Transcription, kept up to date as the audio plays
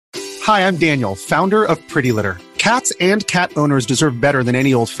Hi, I'm Daniel, founder of Pretty Litter. Cats and cat owners deserve better than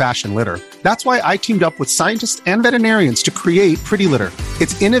any old-fashioned litter. That's why I teamed up with scientists and veterinarians to create Pretty Litter.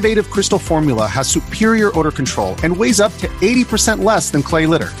 Its innovative crystal formula has superior odor control and weighs up to 80% less than clay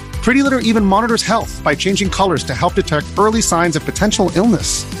litter. Pretty Litter even monitors health by changing colors to help detect early signs of potential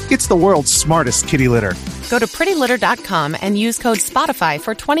illness. It's the world's smartest kitty litter. Go to prettylitter.com and use code SPOTIFY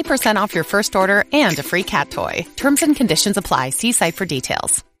for 20% off your first order and a free cat toy. Terms and conditions apply. See site for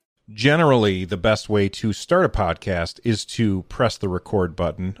details. Generally, the best way to start a podcast is to press the record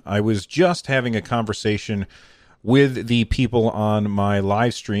button. I was just having a conversation with the people on my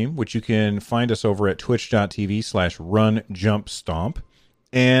live stream, which you can find us over at twitch.tv/runjumpstomp.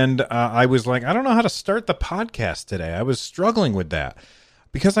 And I was like, I don't know how to start the podcast today. I was struggling with that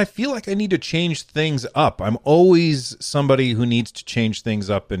because I feel like I need to change things up. I'm always somebody who needs to change things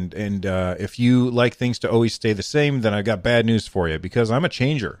up. And if you like things to always stay the same, then I got bad news for you because I'm a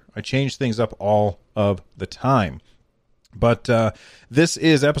changer. I change things up all of the time. But this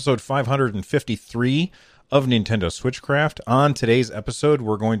is episode 553 of Nintendo Switchcraft. On today's episode,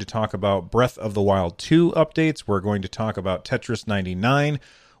 we're going to talk about Breath of the Wild 2 updates. We're going to talk about Tetris 99,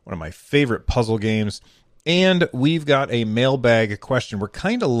 one of my favorite puzzle games. And we've got a mailbag question. We're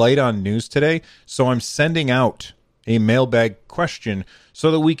kind of light on news today, so I'm sending out a mailbag question so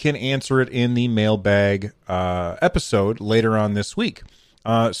that we can answer it in the mailbag episode later on this week.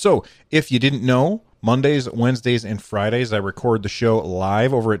 So if you didn't know, Mondays, Wednesdays, and Fridays, I record the show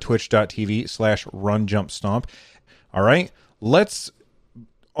live over at twitch.tv/runjumpstomp. All right, let's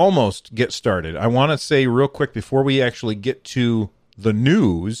almost get started. I want to say real quick before we actually get to the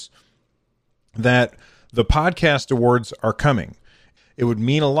news that the podcast awards are coming. It would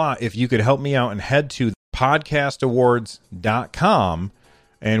mean a lot if you could help me out and head to podcastawards.com.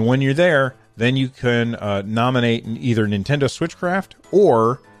 And when you're there, then you can nominate either Nintendo Switchcraft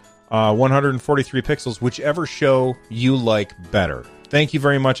or 143 Pixels, whichever show you like better. Thank you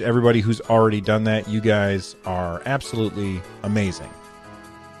very much, everybody who's already done that. You guys are absolutely amazing.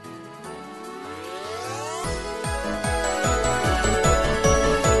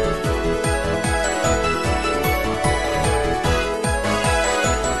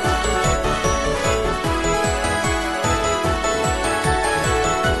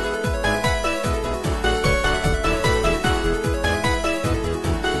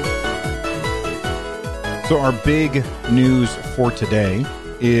 So our big news for today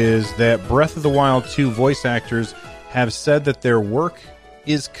is that Breath of the Wild 2 voice actors have said that their work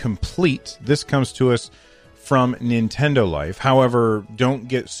is complete. This comes to us from Nintendo Life. However, don't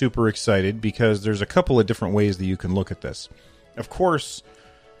get super excited because there's a couple of different ways that you can look at this. Of course,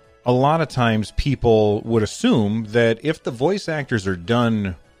 a lot of times people would assume that if the voice actors are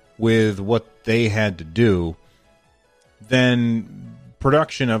done with what they had to do, then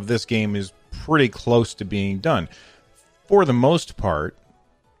production of this game is pretty close to being done. For the most part,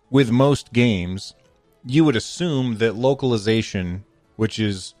 with most games, you would assume that localization, which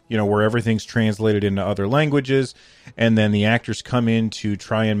is, where everything's translated into other languages, and then the actors come in to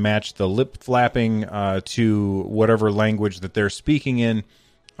try and match the lip flapping to whatever language that they're speaking in,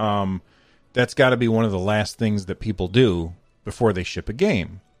 that's got to be one of the last things that people do before they ship a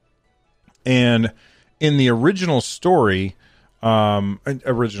game. And in the original story, in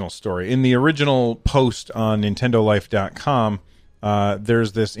the original post on NintendoLife.com,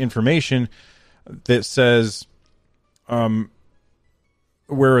 there's this information that says,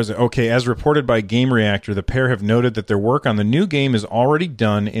 where is it? Okay, as reported by Game Reactor, the pair have noted that their work on the new game is already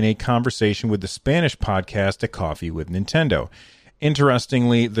done in a conversation with the Spanish podcast A Coffee with Nintendo.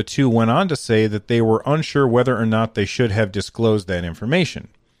 Interestingly, the two went on to say that they were unsure whether or not they should have disclosed that information.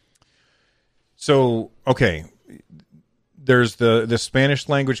 So, okay, there's the Spanish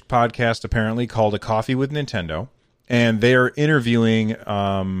language podcast apparently called A Coffee with Nintendo, and they are interviewing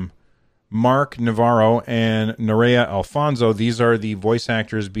Mark Navarro and Nerea Alfonso. These are the voice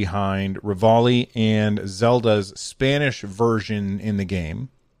actors behind Rivali and Zelda's Spanish version in the game.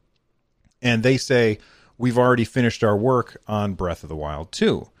 And they say, we've already finished our work on Breath of the Wild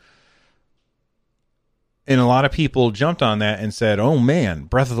 2. And a lot of people jumped on that and said, oh man,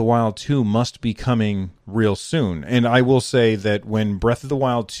 Breath of the Wild 2 must be coming real soon. And I will say that when Breath of the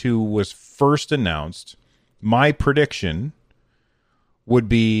Wild 2 was first announced, my prediction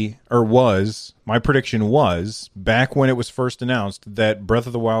was, back when it was first announced, that Breath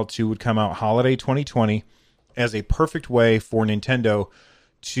of the Wild 2 would come out holiday 2020 as a perfect way for Nintendo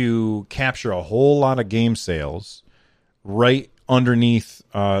to capture a whole lot of game sales right underneath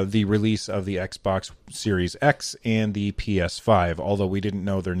the release of the Xbox Series X and the PS5, although we didn't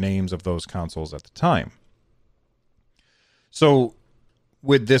know their names of those consoles at the time. So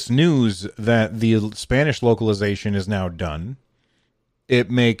with this news that the Spanish localization is now done, it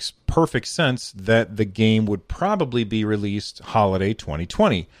makes perfect sense that the game would probably be released holiday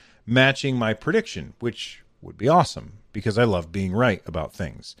 2020, matching my prediction, which would be awesome because I love being right about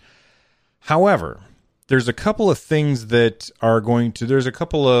things. However, there's a couple of things that are there's a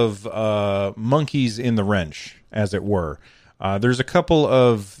couple of monkeys in the wrench, as it were. There's a couple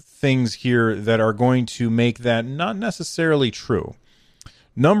of things here that are going to make that not necessarily true.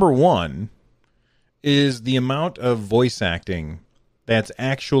 Number one is the amount of voice acting that's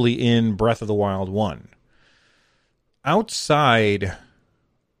actually in Breath of the Wild 1. Outside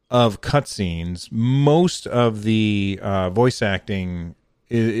of cutscenes, most of the voice acting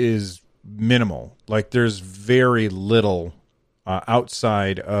is minimal. Like, there's very little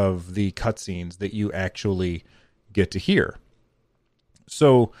outside of the cutscenes that you actually get to hear.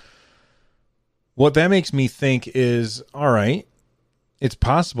 So what that makes me think is, all right, it's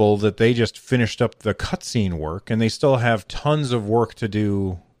possible that they just finished up the cutscene work and they still have tons of work to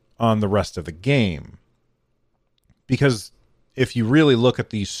do on the rest of the game. Because if you really look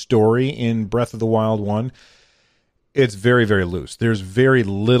at the story in Breath of the Wild 1, it's very, very loose. There's very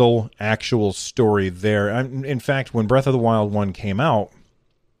little actual story there. In fact, when Breath of the Wild 1 came out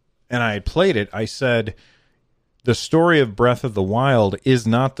and I had played it, I said, the story of Breath of the Wild is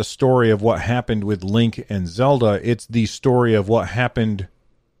not the story of what happened with Link and Zelda. It's the story of what happened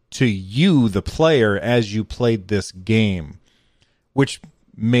to you, the player, as you played this game, which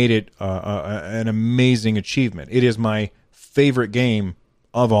made it an amazing achievement. It is my favorite game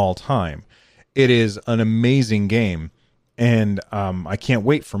of all time. It is an amazing game, and I can't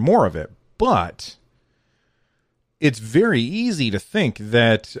wait for more of it. But it's very easy to think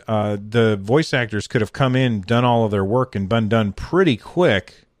that the voice actors could have come in, done all of their work, and been done pretty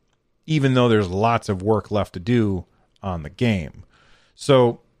quick, even though there's lots of work left to do on the game.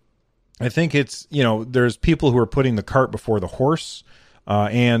 So I think it's, there's people who are putting the cart before the horse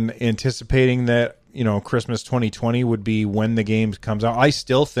and anticipating that, Christmas 2020 would be when the game comes out. I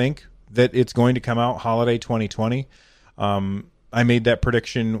still think that it's going to come out holiday 2020. I made that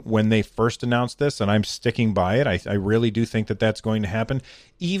prediction when they first announced this, and I'm sticking by it. I really do think that that's going to happen.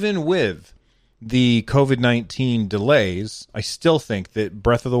 Even with the COVID-19 delays, I still think that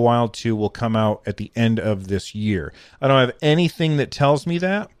Breath of the Wild 2 will come out at the end of this year. I don't have anything that tells me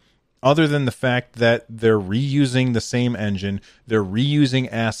that, other than the fact that they're reusing the same engine, they're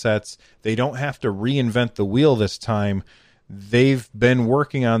reusing assets, they don't have to reinvent the wheel this time. They've been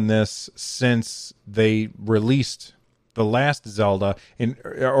working on this since they released the last Zelda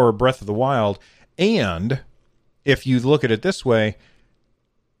or Breath of the Wild. And if you look at it this way,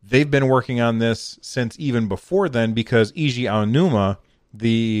 they've been working on this since even before then, because Eiji Aonuma,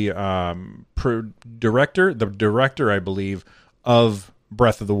 the director, I believe, of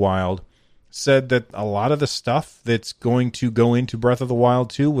Breath of the Wild, said that a lot of the stuff that's going to go into Breath of the Wild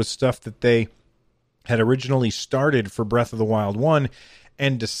 2 was stuff that they had originally started for Breath of the Wild 1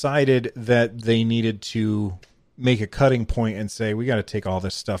 and decided that they needed to make a cutting point and say, we got to take all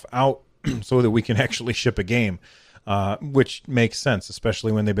this stuff out so that we can actually ship a game, which makes sense,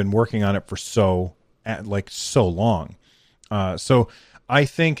 especially when they've been working on it for so long. So I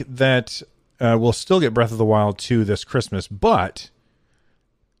think that we'll still get Breath of the Wild 2 this Christmas, but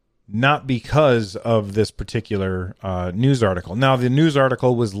not because of this particular news article. Now, the news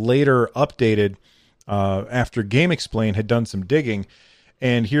article was later updated after GameXplain had done some digging,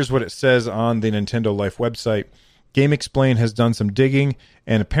 and here's what it says on the Nintendo Life website. GameXplain has done some digging,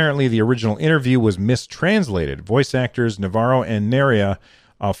 and apparently the original interview was mistranslated. Voice actors Navarro and Neria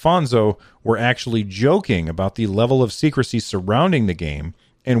Alfonso were actually joking about the level of secrecy surrounding the game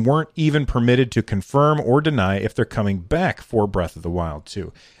and weren't even permitted to confirm or deny if they're coming back for Breath of the Wild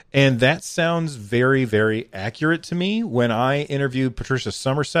 2. And that sounds very, very accurate to me. When I interviewed Patricia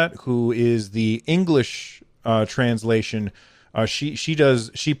Somerset, who is the English translation,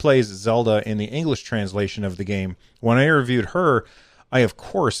 she plays Zelda in the English translation of the game. When I interviewed her, I of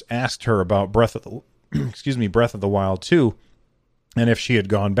course asked her about Breath of the Wild 2, and if she had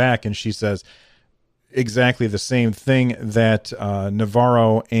gone back, and she says exactly the same thing that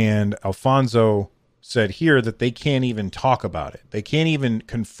Navarro and Alfonso said here, that they can't even talk about it. They can't even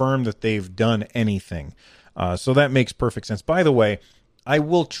confirm that they've done anything. So that makes perfect sense. By the way, I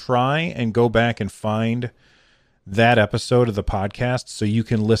will try and go back and find that episode of the podcast so you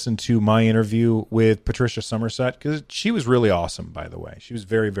can listen to my interview with Patricia Somerset, because she was really awesome, by the way. She was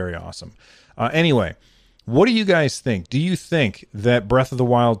very, very awesome. Anyway, what do you guys think? Do you think that Breath of the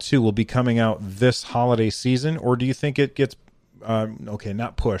Wild 2 will be coming out this holiday season, or do you think it gets,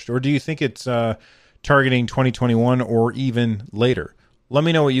 not pushed, or do you think it's targeting 2021 or even later? Let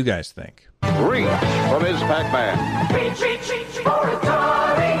me know what you guys think. Reach for Ms. Pac-Man. Reach for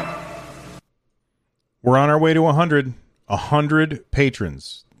Atari. We're on our way to 100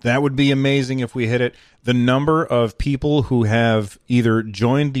 patrons. That would be amazing if we hit it. The number of people who have either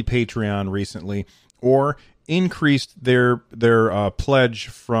joined the Patreon recently or increased their pledge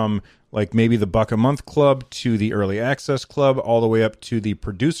from like maybe the $1 a month club to the early access club, all the way up to the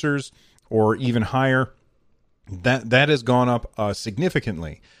producers or even higher. That has gone up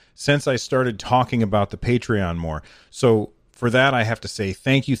significantly since I started talking about the Patreon more. So for that, I have to say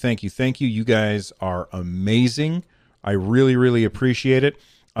thank you. You guys are amazing. I really, really appreciate it.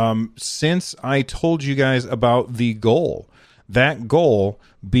 Since I told you guys about the goal, that goal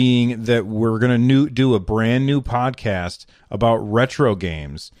being that we're going to do a brand new podcast about retro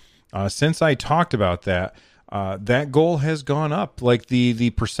games. Since I talked about that, that goal has gone up. Like the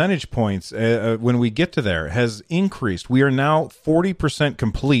percentage points when we get to there has increased. We are now 40%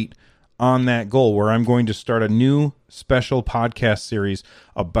 complete on that goal, where I'm going to start a new special podcast series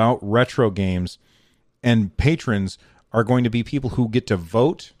about retro games, and patrons are going to be people who get to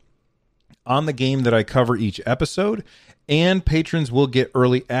vote on the game that I cover each episode, and patrons will get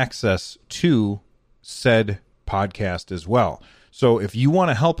early access to said podcast as well. So if you want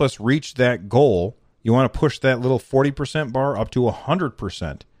to help us reach that goal, you want to push that little 40% bar up to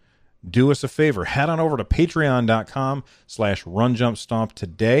 100%, do us a favor. Head on over to patreon.com/runjumpstomp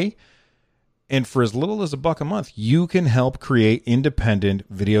today. And for as little as $1 a month, you can help create independent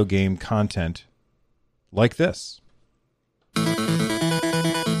video game content like this.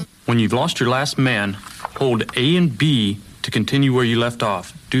 When you've lost your last man, hold A and B to continue where you left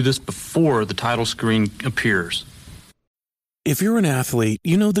off. Do this before the title screen appears. If you're an athlete,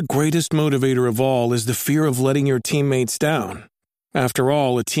 you know the greatest motivator of all is the fear of letting your teammates down. After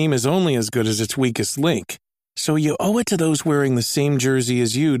all, a team is only as good as its weakest link. So you owe it to those wearing the same jersey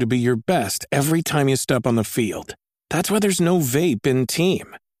as you to be your best every time you step on the field. That's why there's no vape in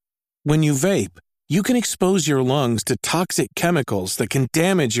team. When you vape, you can expose your lungs to toxic chemicals that can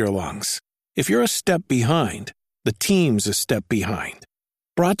damage your lungs. If you're a step behind, the team's a step behind.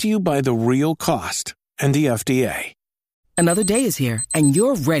 Brought to you by The Real Cost and the FDA. Another day is here, and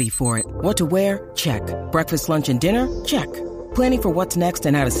you're ready for it. What to wear? Check. Breakfast, lunch, and dinner? Check. Planning for what's next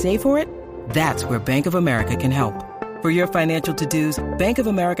and how to save for it? That's where Bank of America can help. For your financial to-dos, Bank of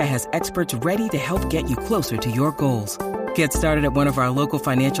America has experts ready to help get you closer to your goals. Get started at one of our local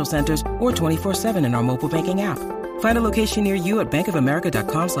financial centers or 24/7 in our mobile banking app. Find a location near you at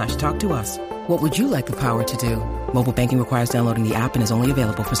bankofamerica.com/talktous. What would you like the power to do? Mobile banking requires downloading the app and is only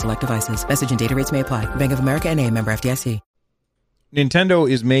available for select devices. Message and data rates may apply. Bank of America N.A., member FDIC. Nintendo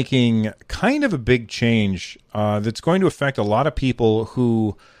is making kind of a big change that's going to affect a lot of people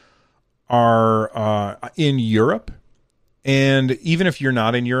who are in Europe. And even if you're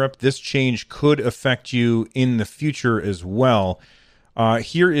not in Europe, this change could affect you in the future as well.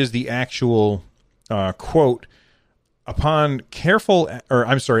 Here is the actual quote. After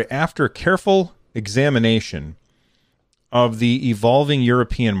careful examination of the evolving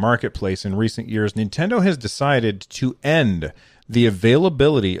European marketplace in recent years, Nintendo has decided to end the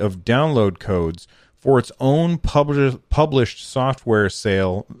availability of download codes for its own published software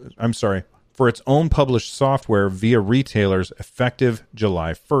via retailers effective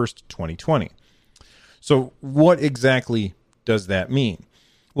July 1st, 2020. So what exactly does that mean?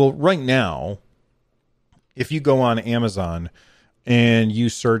 Well, right now, if you go on Amazon and you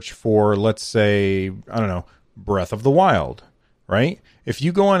search for, let's say, Breath of the Wild, right? If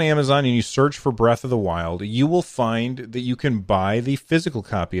you go on Amazon and you search for Breath of the Wild, you will find that you can buy the physical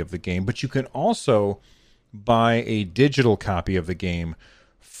copy of the game, but you can also buy a digital copy of the game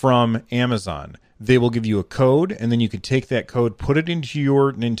from Amazon. They will give you a code, and then you can take that code, put it into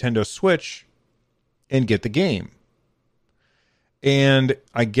your Nintendo Switch, and get the game. And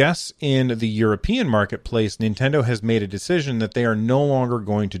I guess in the European marketplace, Nintendo has made a decision that they are no longer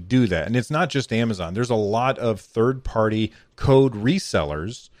going to do that. And it's not just Amazon. There's a lot of third-party code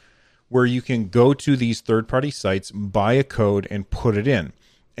resellers where you can go to these third-party sites, buy a code, and put it in.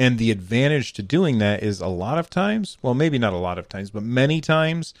 And the advantage to doing that is a lot of times, well, maybe not a lot of times, but many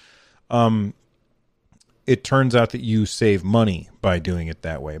times, it turns out that you save money by doing it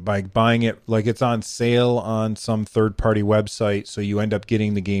that way, by buying it like it's on sale on some third-party website, so you end up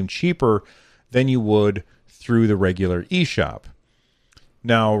getting the game cheaper than you would through the regular eShop.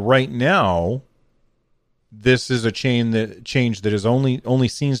 Now, right now, this is a change that is only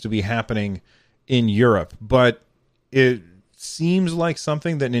seems to be happening in Europe, but it seems like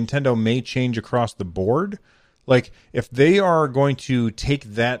something that Nintendo may change across the board. Like, if they are going to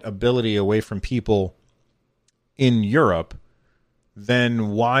take that ability away from people in Europe,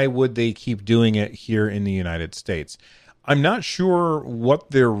 then why would they keep doing it here in the United States? I'm not sure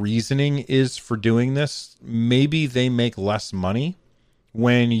what their reasoning is for doing this. Maybe they make less money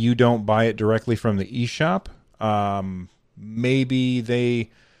when you don't buy it directly from the eShop. Maybe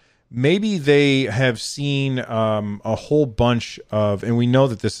they have seen a whole bunch of, and we know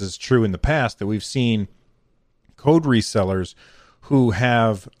that this is true in the past, that we've seen code resellers who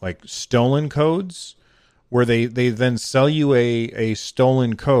have like stolen codes where they then sell you a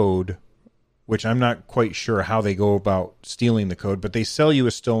stolen code, which I'm not quite sure how they go about stealing the code, but they sell you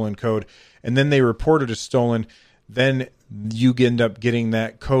a stolen code and then they report it as stolen. Then you end up getting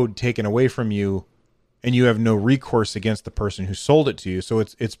that code taken away from you and you have no recourse against the person who sold it to you. So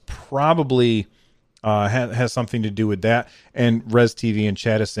it's probably has something to do with that. And Res TV in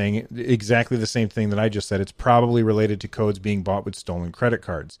chat is saying exactly the same thing that I just said. It's probably related to codes being bought with stolen credit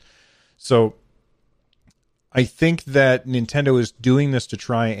cards. So I think that Nintendo is doing this to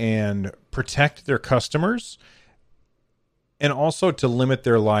try and protect their customers and also to limit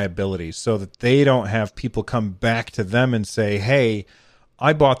their liability so that they don't have people come back to them and say, hey,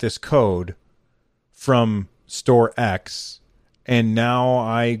 I bought this code from store X and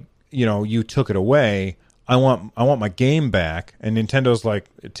now you took it away. I want my game back. And Nintendo's like,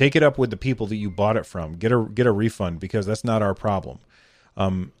 take it up with the people that you bought it from. Get a refund because that's not our problem.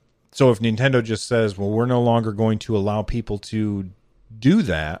 So if Nintendo just says, well, we're no longer going to allow people to do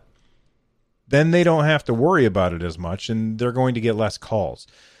that, then they don't have to worry about it as much, and they're going to get less calls.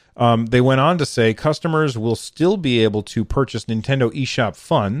 They went on to say customers will still be able to purchase Nintendo eShop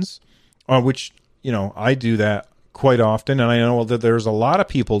funds, which, I do that quite often, and I know that there's a lot of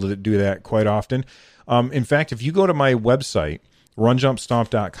people that do that quite often. In fact, if you go to my website,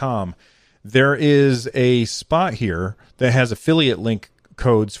 runjumpstomp.com, there is a spot here that has affiliate link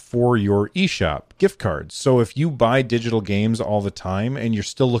codes for your eShop gift cards. So if you buy digital games all the time and you're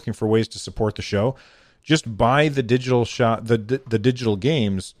still looking for ways to support the show, just buy the digital the digital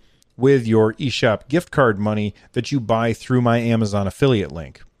games with your eShop gift card money that you buy through my Amazon affiliate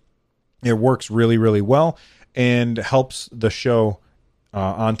link. It works really, really well and helps the show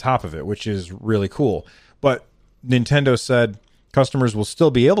on top of it, which is really cool. But Nintendo said customers will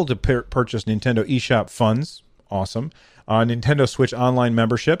still be able to purchase Nintendo eShop funds. Awesome. Nintendo Switch Online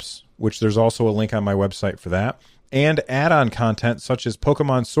memberships, which there's also a link on my website for that, and add-on content such as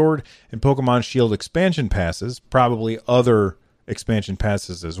Pokemon Sword and Pokemon Shield expansion passes, probably other expansion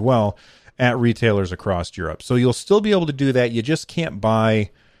passes as well, at retailers across Europe. So you'll still be able to do that. You just can't buy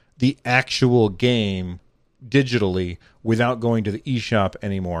the actual game digitally without going to the eShop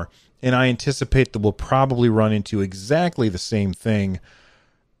anymore. And I anticipate that we'll probably run into exactly the same thing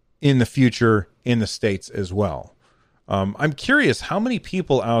in the future in the States as well. I'm curious how many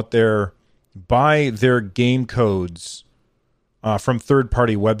people out there buy their game codes from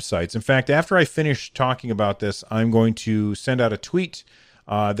third-party websites. In fact, after I finish talking about this, I'm going to send out a tweet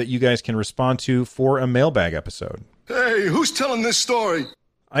that you guys can respond to for a mailbag episode. Hey, who's telling this story?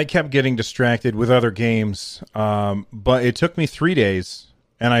 I kept getting distracted with other games, but it took me 3 days,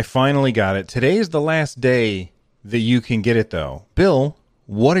 and I finally got it. Today is the last day that you can get it, though. Bill,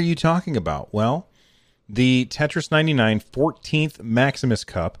 what are you talking about? Well, the Tetris 99 14th Maximus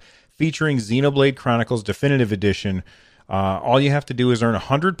Cup featuring Xenoblade Chronicles Definitive Edition. All you have to do is earn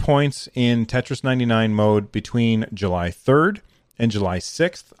 100 points in Tetris 99 mode between July 3rd and July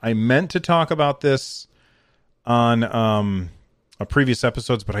 6th. I meant to talk about this on previous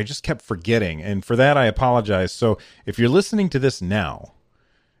episodes, but I just kept forgetting. And for that, I apologize. So if you're listening to this now,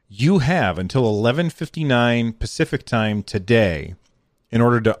 you have until 11:59 Pacific time today in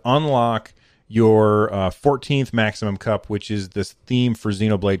order to unlock your 14th Maximum Cup, which is this theme for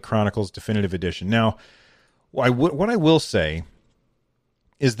Xenoblade Chronicles Definitive Edition. Now, what I will say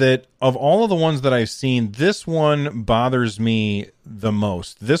is that of all of the ones that I've seen, this one bothers me the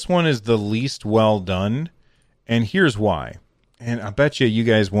most. This one is the least well done, and here's why. And I bet you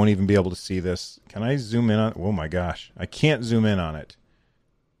guys won't even be able to see this. Can I zoom in on it? Oh my gosh, I can't zoom in on it.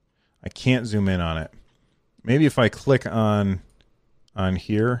 Maybe if I click on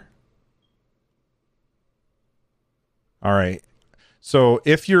here. All right. So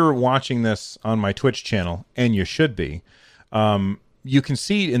if you're watching this on my Twitch channel, and you should be, you can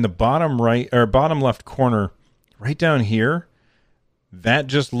see in the bottom right or bottom left corner, right down here, that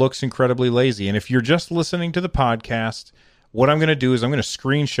just looks incredibly lazy. And if you're just listening to the podcast, what I'm going to do is I'm going to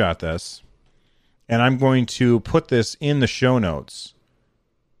screenshot this, and I'm going to put this in the show notes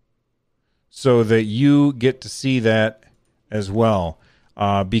so that you get to see that as well,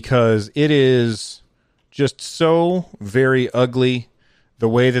 because it is just so very ugly the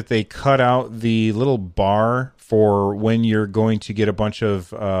way that they cut out the little bar for when you're going to get a bunch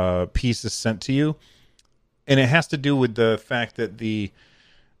of pieces sent to you. And it has to do with the fact that the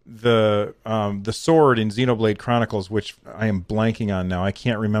sword in Xenoblade Chronicles, which I am blanking on now, I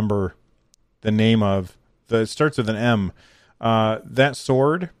can't remember the name of. It starts with an M. That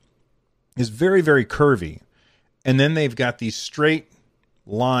sword is very, very curvy. And then they've got these straight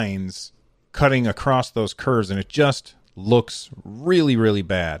lines cutting across those curves, and it just looks really, really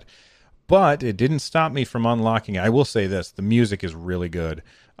bad. But it didn't stop me from unlocking it. I will say this, the music is really good.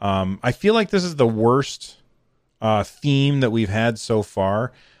 I feel like this is the worst theme that we've had so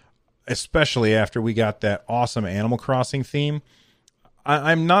far, especially after we got that awesome Animal Crossing theme.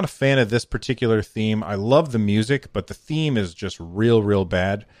 I'm not a fan of this particular theme. I love the music, but the theme is just real, real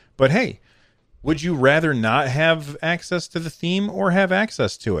bad. But hey, would you rather not have access to the theme or have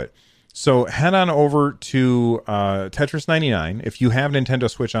access to it? So head on over to Tetris 99. If you have Nintendo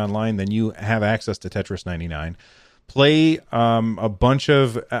Switch Online, then you have access to Tetris 99. Play a bunch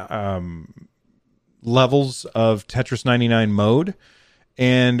of levels of Tetris 99 mode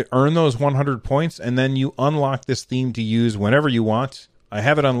and earn those 100 points, and then you unlock this theme to use whenever you want. I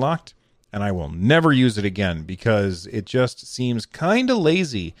have it unlocked, and I will never use it again because it just seems kind of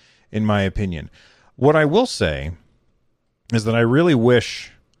lazy, in my opinion. What I will say is that I really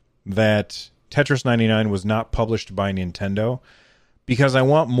wish that Tetris 99 was not published by Nintendo, because I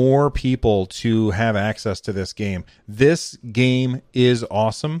want more people to have access to this game. This game is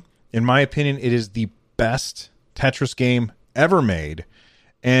awesome. In my opinion, it is the best Tetris game ever made,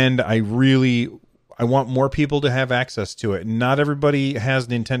 and I want more people to have access to it. Not everybody has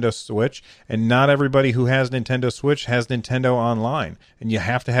Nintendo Switch, and not everybody who has Nintendo Switch has Nintendo Online, and you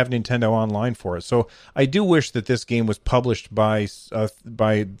have to have Nintendo Online for it. So I do wish that this game was published by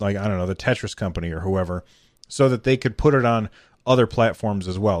like, I don't know, the Tetris Company or whoever, so that they could put it on other platforms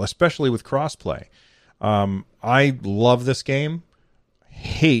as well, especially with crossplay. I love this game.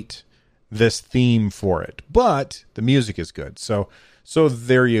 Hate this theme for it, but the music is good. So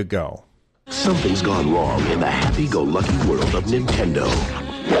there you go. Something's gone wrong in the happy-go-lucky world of Nintendo.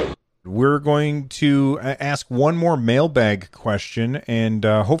 We're going to ask one more mailbag question, and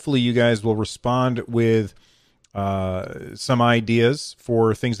hopefully you guys will respond with some ideas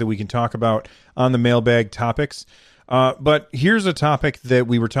for things that we can talk about on the mailbag topics. But here's a topic that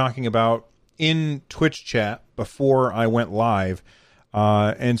we were talking about in Twitch chat before I went live.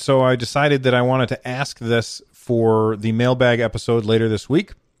 And so I decided that I wanted to ask this for the mailbag episode later this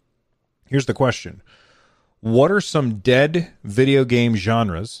week. Here's the question. What are some dead video game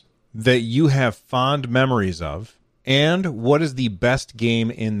genres that you have fond memories of, and what is the best game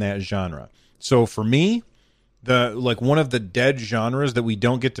in that genre? So for me, one of the dead genres that we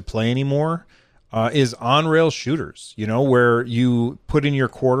don't get to play anymore is on-rail shooters, where you put in your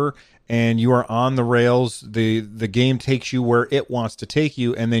quarter and you are on the rails. The game takes you where it wants to take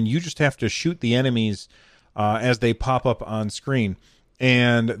you, and then you just have to shoot the enemies as they pop up on screen.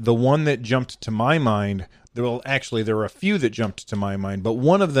 And the one that jumped to my mind, there were a few that jumped to my mind, but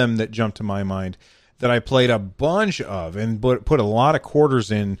one of them that jumped to my mind that I played a bunch of and put a lot of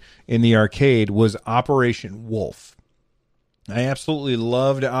quarters in the arcade was Operation Wolf. I absolutely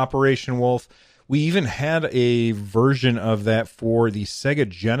loved Operation Wolf. We even had a version of that for the Sega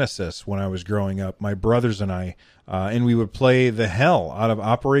Genesis when I was growing up, my brothers and I, and we would play the hell out of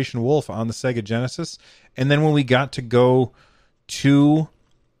Operation Wolf on the Sega Genesis. And then when we got to go to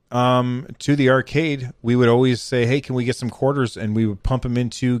the arcade, we would always say, hey, can we get some quarters? And we would pump them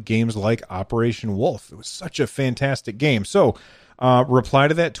into games like Operation Wolf. It was such a fantastic game. So reply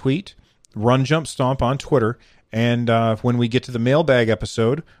to that tweet, Run Jump Stomp on Twitter, and when we get to the mailbag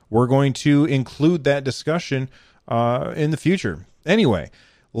episode, we're going to include that discussion in the future. Anyway,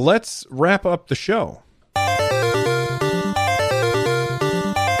 let's wrap up the show.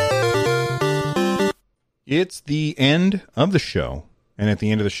 It's the end of the show. And at the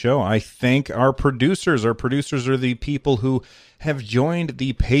end of the show, I thank our producers. Our producers are the people who have joined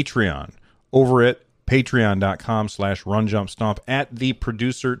the Patreon over at patreon.com/runjumpstomp at the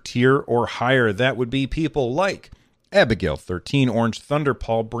producer tier or higher. That would be people like Abigail 13, Orange Thunder,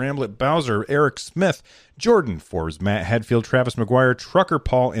 Paul Bramlett, Bowser, Eric Smith, Jordan Forbes, Matt Hadfield, Travis McGuire, Trucker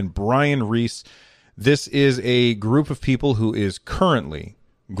Paul, and Brian Reese. This is a group of people who is currently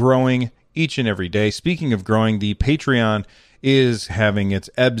growing each and every day. Speaking of growing, the Patreon is having its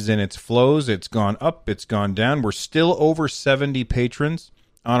ebbs and its flows. It's gone up, it's gone down. We're still over 70 patrons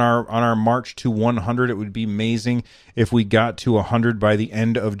on our march to 100. It would be amazing if we got to 100 by the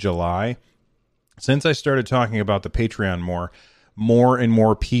end of July. Since I started talking about the Patreon more and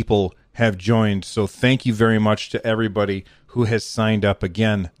more people have joined. So thank you very much to everybody who has signed up.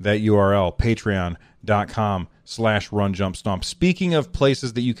 Again, that URL, runjumpstomp. Speaking of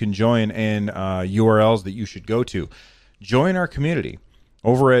places that you can join and URLs that you should go to, join our community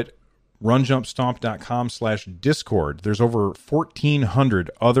over at runjumpstomp.com/Discord. There's over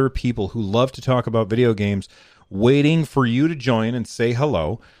 1,400 other people who love to talk about video games waiting for you to join and say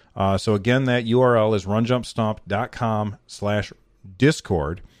hello. So again, that URL is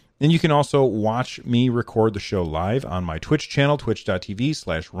runjumpstomp.com/Discord. And you can also watch me record the show live on my Twitch channel,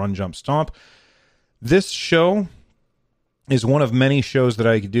 twitch.tv/runjumpstomp. This show is one of many shows that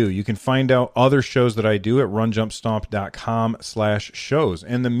I do. You can find out other shows that I do at runjumpstomp.com/shows.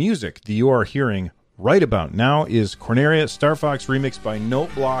 And the music that you are hearing right about now is Corneria Star Fox remixed by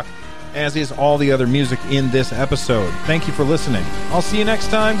Noteblock, as is all the other music in this episode. Thank you for listening. I'll see you next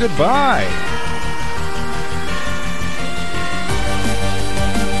time. Goodbye.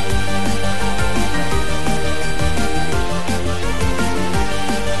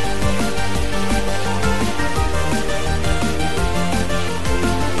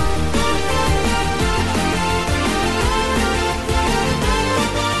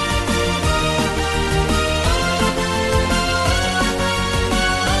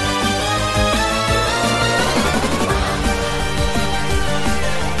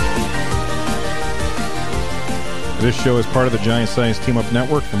 This show is part of the Giant Science Team Up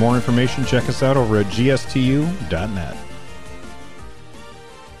Network. For more information, check us out over at gstu.net.